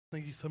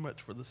Thank you so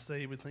much for this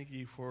day. We thank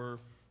you for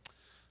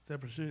the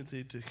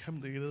opportunity to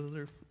come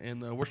together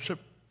and worship.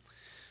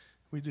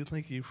 We do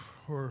thank you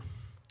for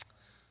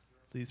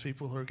these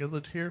people who are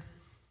gathered here.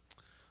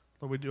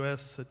 Lord, we do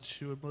ask that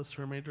you would bless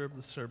the remainder of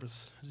the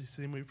service. In Jesus'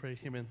 name we pray.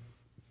 Amen.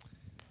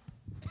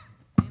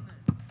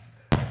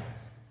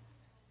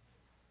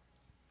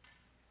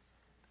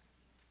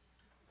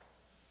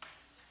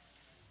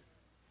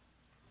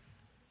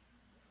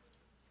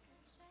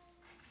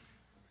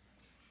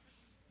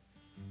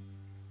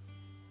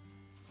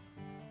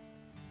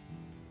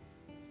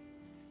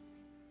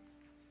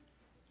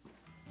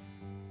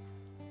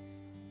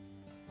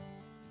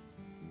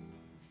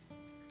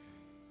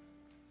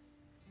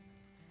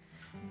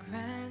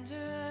 Grander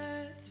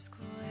earth's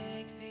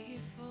quake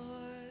before,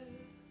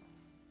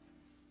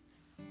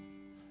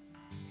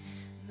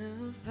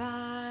 moved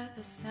by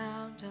the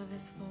sound of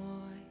his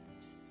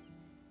voice,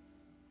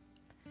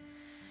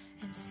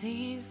 and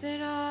seas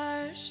that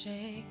are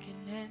shaken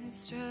and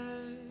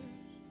stirred,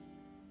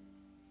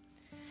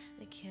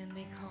 they can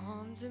be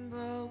calmed and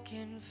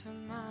broken for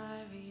my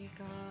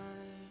regard.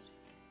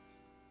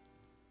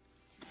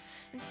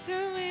 And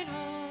through it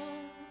all,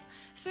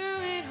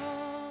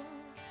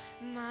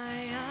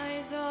 my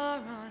eyes are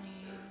on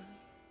you.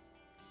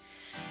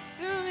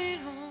 Through it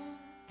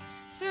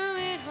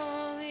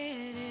all,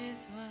 it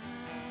is well.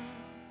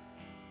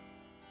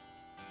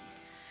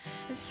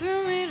 And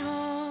through it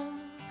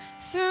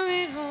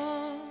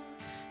all,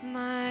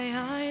 my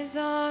eyes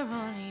are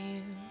on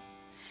you,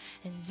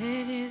 and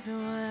it is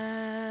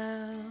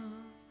well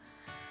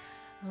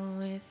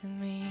with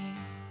me.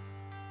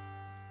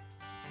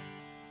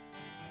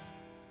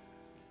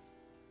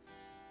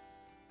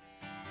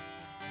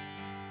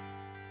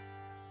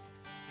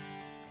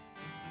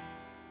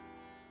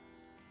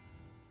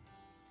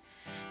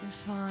 And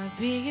far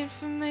be it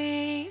from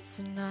me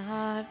to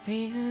not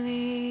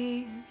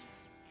believe,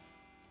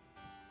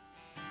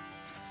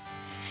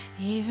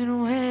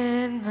 even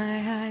when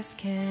my eyes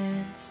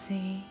can't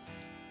see.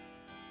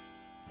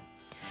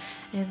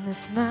 And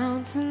this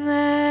mountain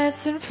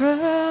that's in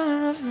front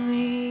of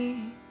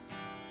me,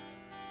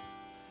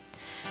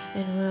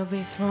 it will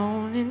be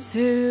thrown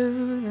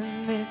into the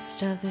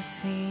midst of the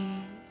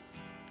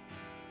seas.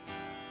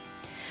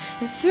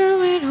 And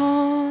through it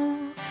all,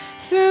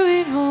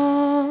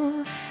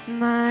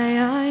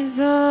 my eyes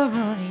are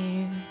on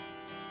you.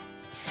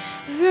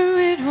 Through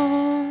it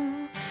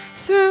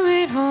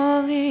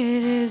all,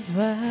 it is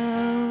well,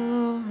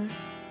 Lord.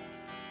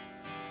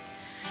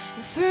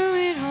 And through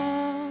it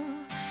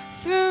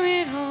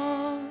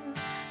all,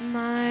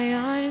 my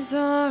eyes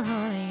are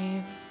on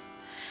you,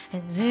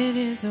 and it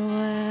is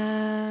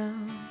well.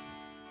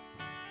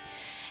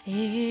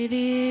 It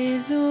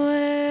is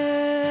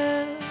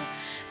well.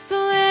 So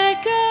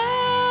let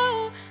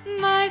go,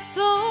 my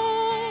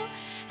soul,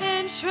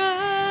 and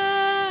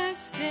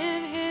trust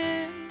in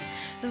him.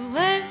 The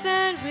waves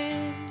that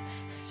wind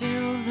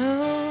still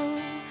know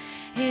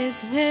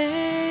his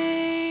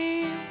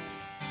name.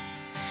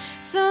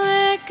 So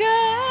let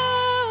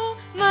go,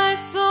 my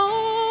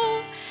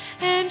soul,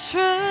 and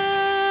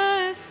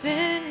trust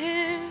in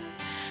him.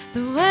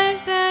 The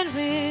waves that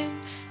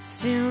wind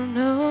still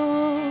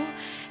know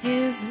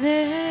his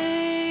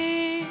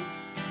name.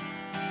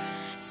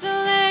 So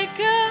let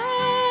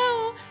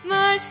go,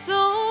 my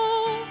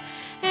soul,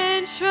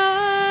 and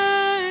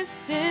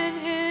trust in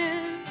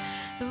him.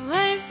 The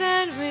waves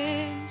that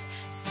wind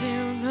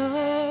still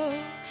know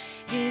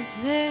his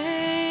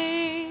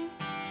name.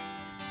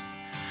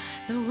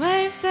 The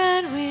waves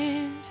that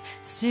wind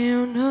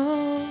still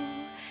know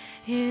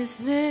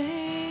his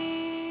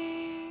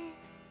name.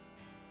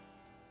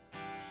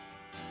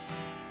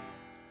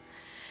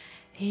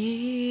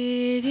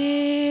 It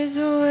is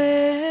well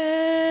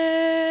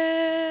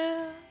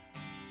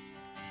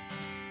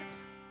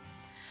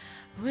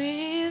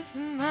with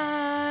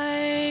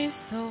my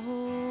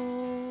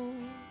soul.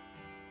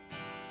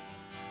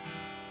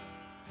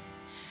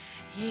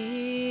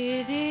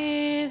 It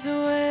is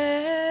well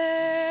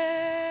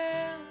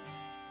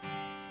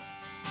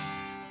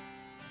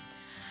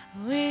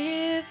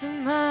with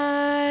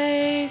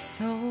my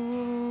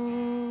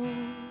soul.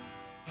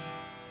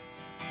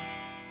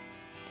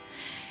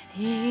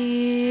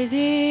 It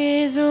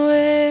is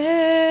well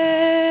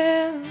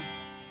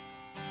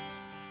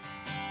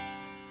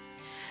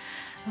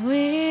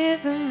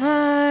with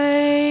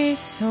my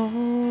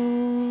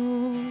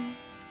soul.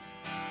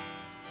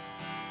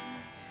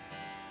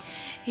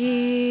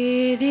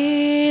 It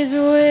is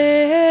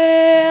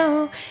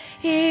well.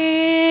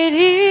 It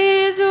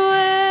is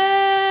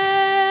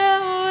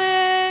well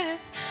with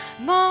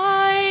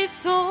my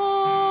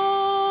soul.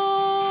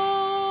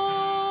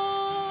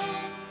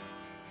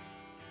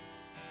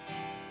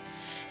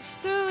 It's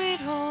through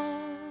it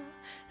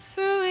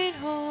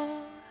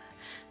all,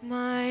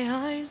 my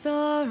eyes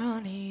are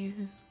on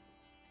you.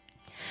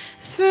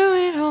 Through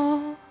it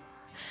all,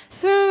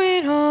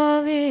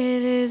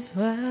 it is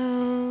well,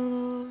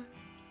 Lord.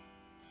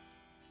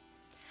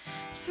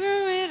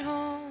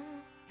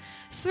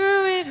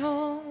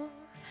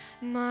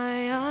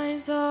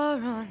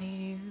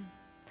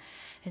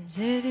 and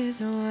it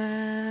is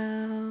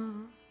well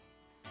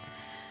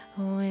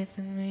with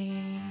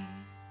me.